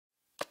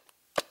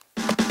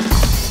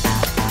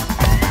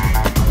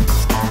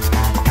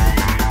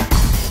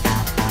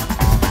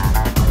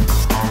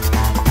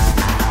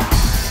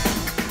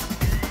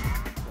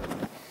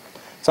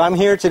So I'm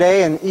here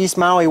today in East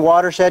Maui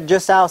watershed,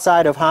 just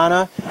outside of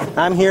Hana.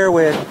 I'm here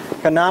with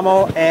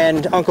Kanamo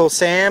and Uncle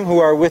Sam, who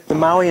are with the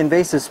Maui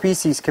Invasive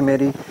Species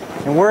Committee,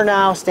 and we're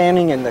now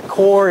standing in the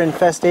core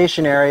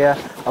infestation area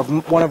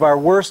of one of our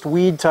worst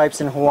weed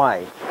types in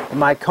Hawaii, the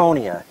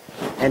Miconia.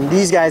 And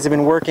these guys have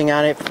been working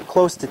on it for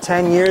close to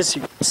 10 years.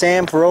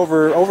 Sam for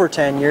over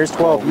 10 years,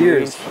 12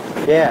 years.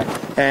 Yeah.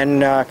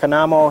 And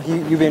Kanamo,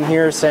 you've been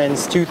here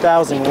since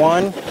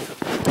 2001.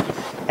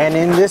 And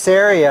in this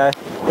area,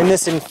 in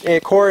this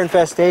core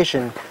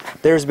infestation,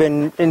 there's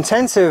been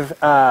intensive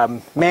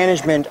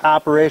management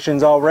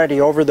operations already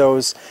over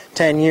those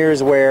 10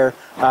 years where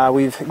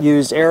we've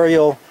used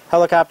aerial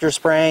helicopter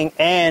spraying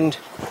and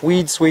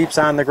weed sweeps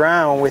on the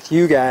ground with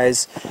you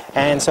guys.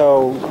 And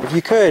so if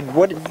you could,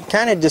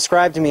 kind of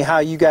describe to me how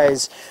you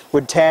guys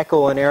would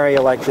tackle an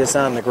area like this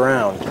on the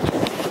ground.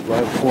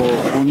 Well,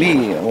 for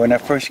me, when I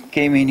first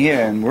came in here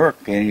and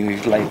worked, and it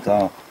was like,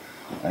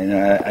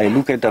 I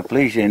look at the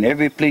place, and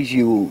every place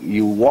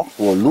you walk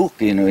or look,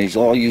 it's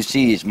all you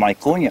see is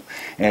Miconia.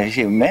 And I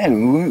say,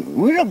 man,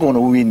 we're not going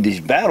to win this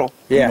battle.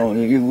 Yeah.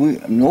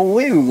 No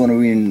way we're going to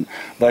win.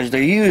 But as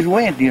the years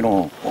went,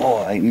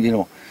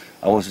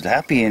 I was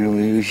happy, and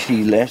you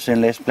see less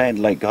and less plants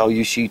like how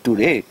you see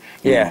today.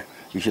 Yeah.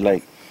 You see,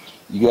 like,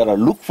 you got to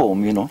look for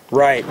them,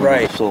 Right,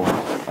 right. So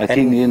I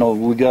think,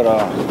 we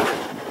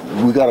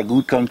got a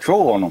good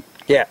control on them.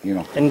 Yeah,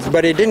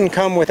 but it didn't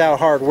come without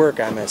hard work,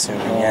 I'm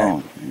assuming.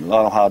 A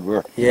lot of hard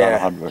work. Yeah. A lot of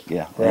hard work,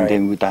 yeah. Right. And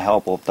then with the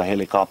help of the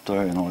helicopter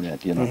and all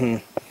that, Yeah.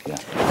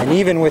 And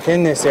even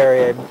within this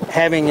area,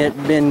 having it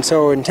been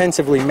so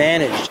intensively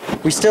managed,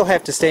 we still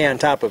have to stay on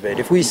top of it.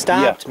 If we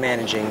stopped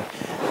managing,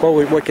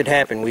 what could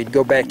happen? We'd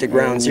go back to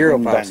ground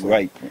zero, possibly.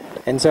 Right.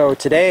 And so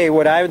today,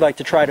 what I would like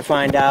to try to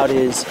find out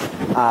is,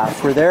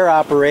 for their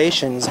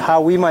operations, how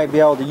we might be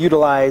able to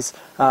utilize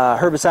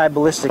herbicide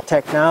ballistic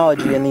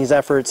technology in these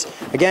efforts.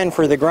 Again,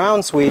 for the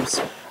ground sweeps,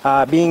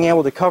 being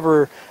able to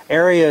cover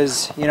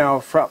areas,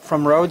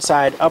 from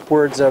roadside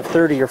upwards of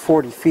 30 or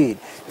 40 feet.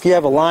 If you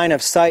have a line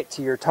of sight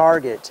to your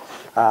target,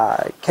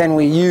 can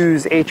we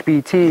use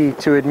HBT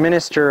to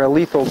administer a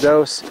lethal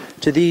dose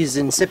to these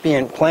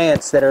incipient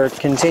plants that are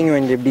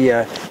continuing to be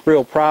a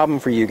real problem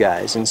for you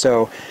guys? And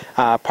so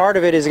part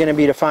of it is going to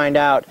be to find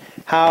out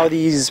how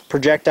these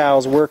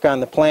projectiles work on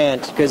the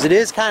plant, because it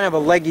is kind of a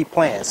leggy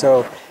plant,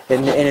 so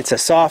and it's a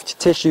soft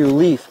tissue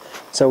leaf.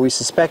 So we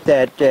suspect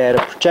that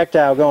a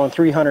projectile going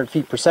 300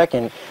 feet per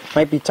second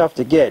might be tough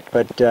to get,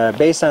 but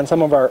based on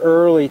some of our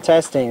early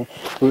testing,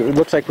 it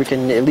looks like we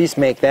can at least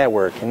make that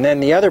work. And then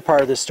the other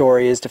part of the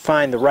story is to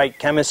find the right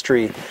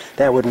chemistry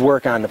that would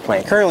work on the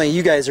plant. Currently,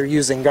 you guys are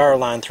using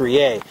Garlon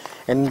 3A,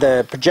 and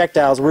the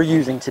projectiles we're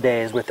using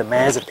today is with the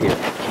Mazapir.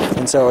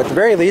 And so at the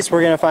very least,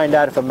 we're going to find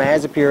out if a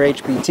Mazapir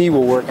HBT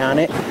will work on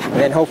it, and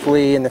then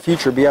hopefully in the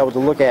future be able to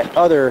look at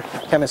other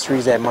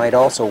chemistries that might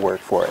also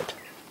work for it.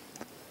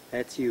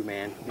 That's you,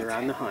 man. You're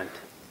on the hunt.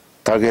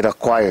 Target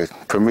acquired.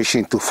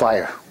 Permission to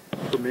fire.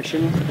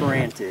 Permission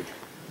granted.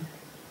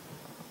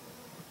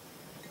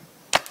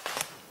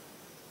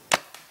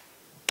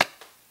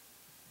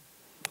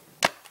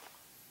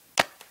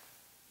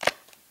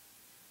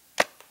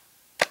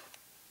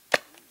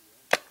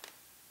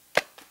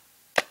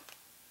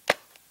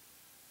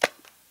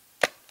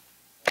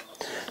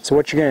 So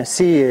what you're going to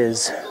see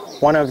is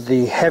one of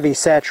the heavy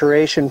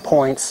saturation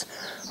points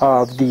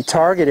of the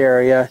target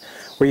area,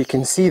 where you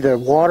can see the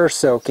water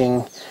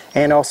soaking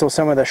and also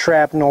some of the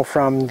shrapnel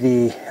from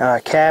the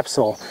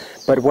capsule.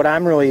 But what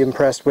I'm really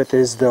impressed with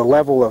is the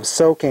level of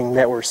soaking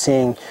that we're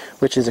seeing,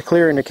 which is a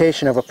clear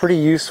indication of a pretty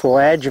useful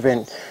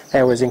adjuvant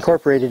that was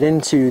incorporated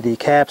into the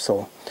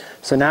capsule.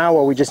 So now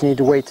what we just need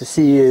to wait to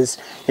see is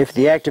if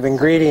the active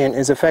ingredient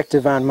is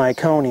effective on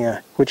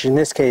Miconia, which in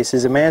this case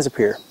is a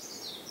Mazapir.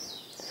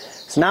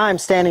 So now I'm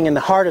standing in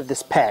the heart of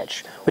this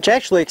patch, which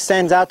actually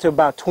extends out to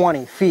about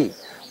 20 feet.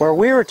 Where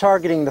we were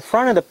targeting the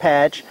front of the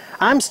patch,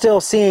 I'm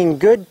still seeing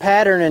good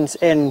pattern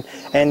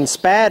and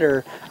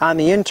spatter on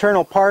the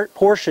internal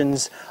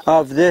portions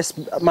of this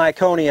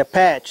Miconia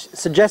patch,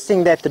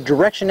 suggesting that the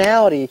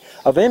directionality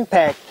of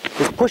impact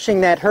is pushing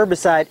that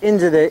herbicide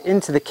into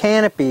the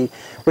canopy,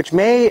 which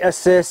may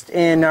assist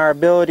in our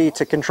ability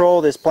to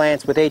control this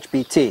plants with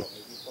HBT.